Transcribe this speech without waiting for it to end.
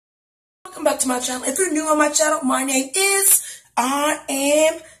back to my channel. If you're new on my channel, my name is I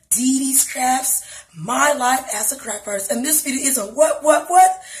am Dee Dee Crafts, my life as a craft artist. And this video is a what?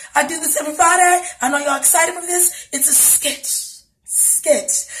 I do this every Friday. I know y'all excited for this. It's a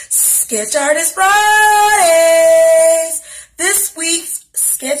sketch artist Fridays. This week's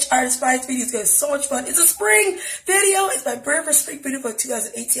Sketch Artist Fridays video is going to be so much fun. It's a spring video. It's my very first spring video for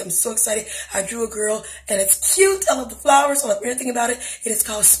 2018. I'm so excited. I drew a girl and it's cute. I love the flowers. I love everything about it. It is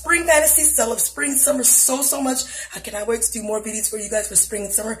called Spring Fantasies. I love spring, summer so much. I cannot wait to do more videos for you guys for spring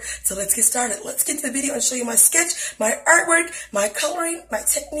and summer. So let's get started. Let's get to the video and show you my sketch, my artwork, my coloring, my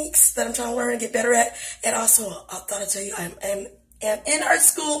techniques that I'm trying to learn and get better at. And also, I thought I'd tell you I am in art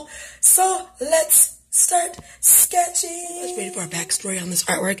school. So let's start sketching. Let's ready for our backstory on this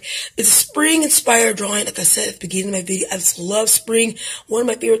artwork. It's a spring-inspired drawing. Like I said at the beginning of my video, I just love spring. One of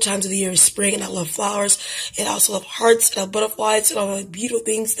my favorite times of the year is spring, and I love flowers. And I also love hearts, and I love butterflies, and all the beautiful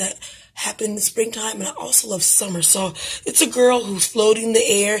things that happen in the springtime. And I also love summer. So it's a girl who's floating in the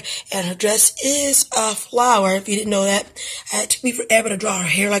air, and her dress is a flower. If you didn't know that, it took me forever to draw her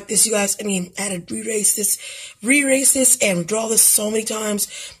hair like this, you guys. I mean, I had to re-erase this, and draw this so many times.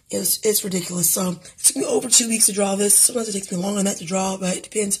 It's ridiculous. So it took me over 2 weeks to draw this. Sometimes it takes me longer than that to draw, but it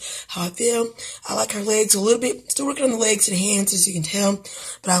depends how I feel. I like her legs a little bit. Still working on the legs and hands, as you can tell.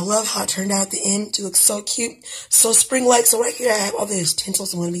 But I love how it turned out at the end to look so cute, so spring-like. So right here I have all these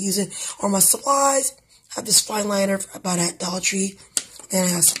utensils I'm going to be using on my supplies. I have this fine liner I bought at Dollar Tree. Then I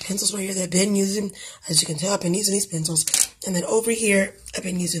have some pencils right here that I've been using. As you can tell, I've been using these pencils. And then over here, I've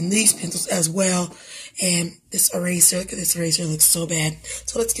been using these pencils as well. And this eraser, look at this eraser, looks so bad.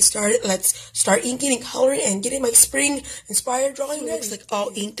 So let's get started. Let's start inking and coloring and getting my spring-inspired drawing next. Like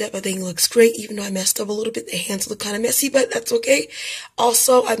all inked up, I think it looks great, even though I messed up a little bit. The hands look kind of messy, but that's okay.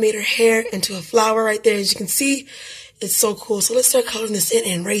 Also, I made her hair into a flower right there, as you can see. It's so cool. So let's start coloring this in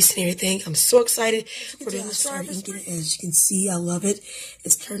and erasing everything. I'm so excited for this. Start inking it. As you can see, I love it.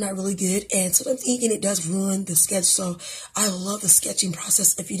 It's turned out really good. And sometimes inking it does ruin the sketch. So I love the sketching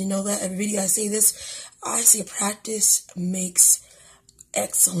process. If you didn't know that, every video I say this, I say practice makes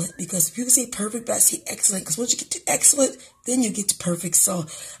excellent, because people say perfect, but I say excellent, because once you get to excellent, then you get to perfect. So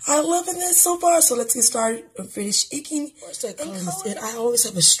I'm loving this so far. So let's get started and finish inking. Before I start coloring this in, I always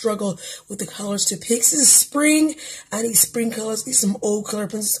have a struggle with the colors to pick. This is spring. I need spring colors. These are some old color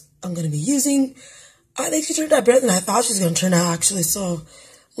pencils I'm going to be using. I think she turned out better than I thought she was going to turn out, actually. So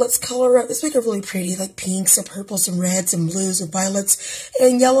let's color up. Let's make it really pretty, like pinks and purples and reds and blues and violets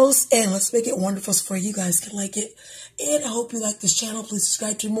and yellows. And let's make it wonderful so you guys can like it. And I hope you like this channel. Please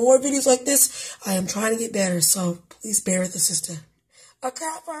subscribe to more videos like this. I am trying to get better, so please bear with the sister. A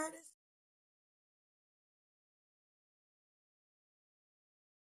craft artist.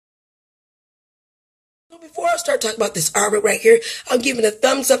 Before I start talking about this artwork right here, I'm giving a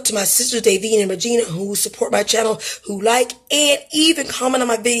thumbs up to my sisters Davina and Regina, who support my channel, who like and even comment on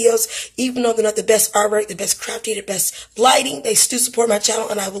my videos. Even though they're not the best artwork, the best crafting, the best lighting, they still support my channel,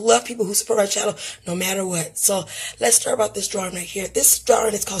 and I would love people who support my channel no matter what. So let's start about this drawing right here. This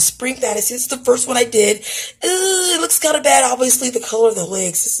drawing is called Spring Fantasy. This is the first one I did. It looks kind of bad, obviously, the color of the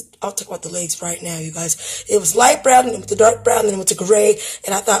legs. I'll talk about the legs right now, you guys. It was light brown, and it went to dark brown, and then it went to gray,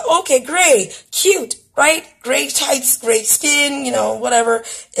 and I thought, okay, gray, cute. Right? Gray tights, gray skin, you know, whatever.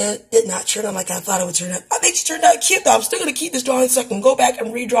 It did not turn out like I thought it would turn out. I think she turned out cute, though. I'm still going to keep this drawing so I can go back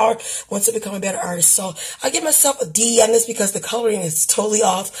and redraw her once I become a better artist. So I give myself a D on this because the coloring is totally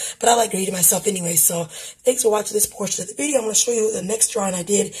off, but I like grading myself anyway. So thanks for watching this portion of the video. I'm going to show you the next drawing I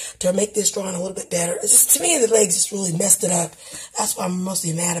did to make this drawing a little bit better. It's just, to me, the legs just really messed it up. That's what I'm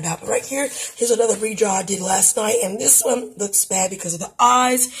mostly mad about. But right here, here's another redraw I did last night, and this one looks bad because of the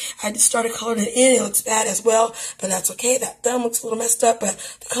eyes. I just started coloring it in. It looks bad as well, but that's okay. That thumb looks a little messed up, but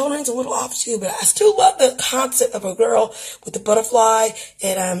the coloring's a little off too. But I still love the concept of a girl with the butterfly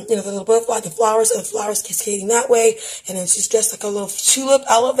and you know, the little butterfly, the flowers cascading that way, and then she's dressed like a little tulip.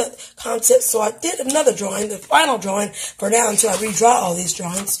 I love that concept. So I did another drawing, the final drawing for now until I redraw all these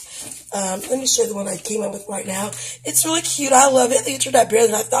drawings. Let me show you the one I came up with right now. It's really cute. I love it. I think it turned out better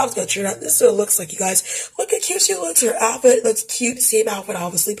than I thought it was going to turn out. This is what it looks like, you guys. Look how cute she looks. Her outfit looks cute. Same outfit,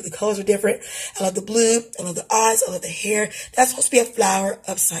 obviously, but the colors are different. I love the blue. I love the eyes. I love the hair. That's supposed to be a flower,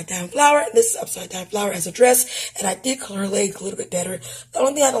 upside down flower. And this is upside down flower as a dress. And I did color her legs a little bit better. The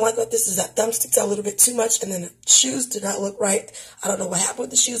only thing I don't like about this is that thumb sticks out a little bit too much. And then the shoes did not look right. I don't know what happened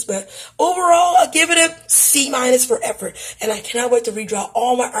with the shoes, but overall, I'll give it a C- for effort. And I cannot wait to redraw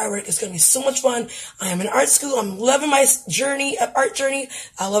all my artwork. It's going to be so much fun. I am in art school. I'm loving my art journey.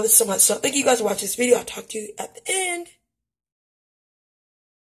 I love it so much. So thank you guys for watching this video. I'll talk to you at the end.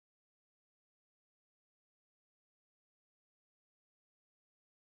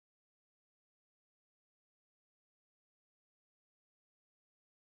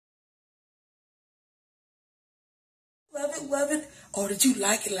 love it? Or did you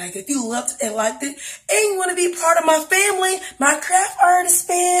like it? If you loved it and liked it, and you want to be part of my family, my craft artist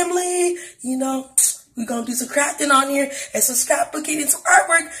family, you know, we're going to do some crafting on here and some scrapbooking and some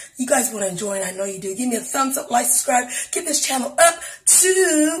artwork. You guys want to enjoy it. I know you do. Give me a thumbs up, like, subscribe. Get this channel up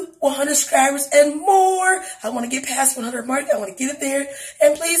to 100 subscribers and more. I want to get past 100 mark. I want to get it there.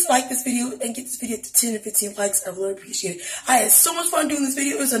 And please like this video and get this video to 10 or 15 likes. I really appreciate it. I had so much fun doing this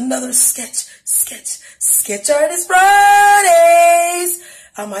video. It was another Sketch Artist Fridays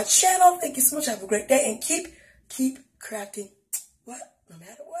on my channel. Thank you so much. Have a great day and keep crafting. What? No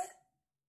matter what.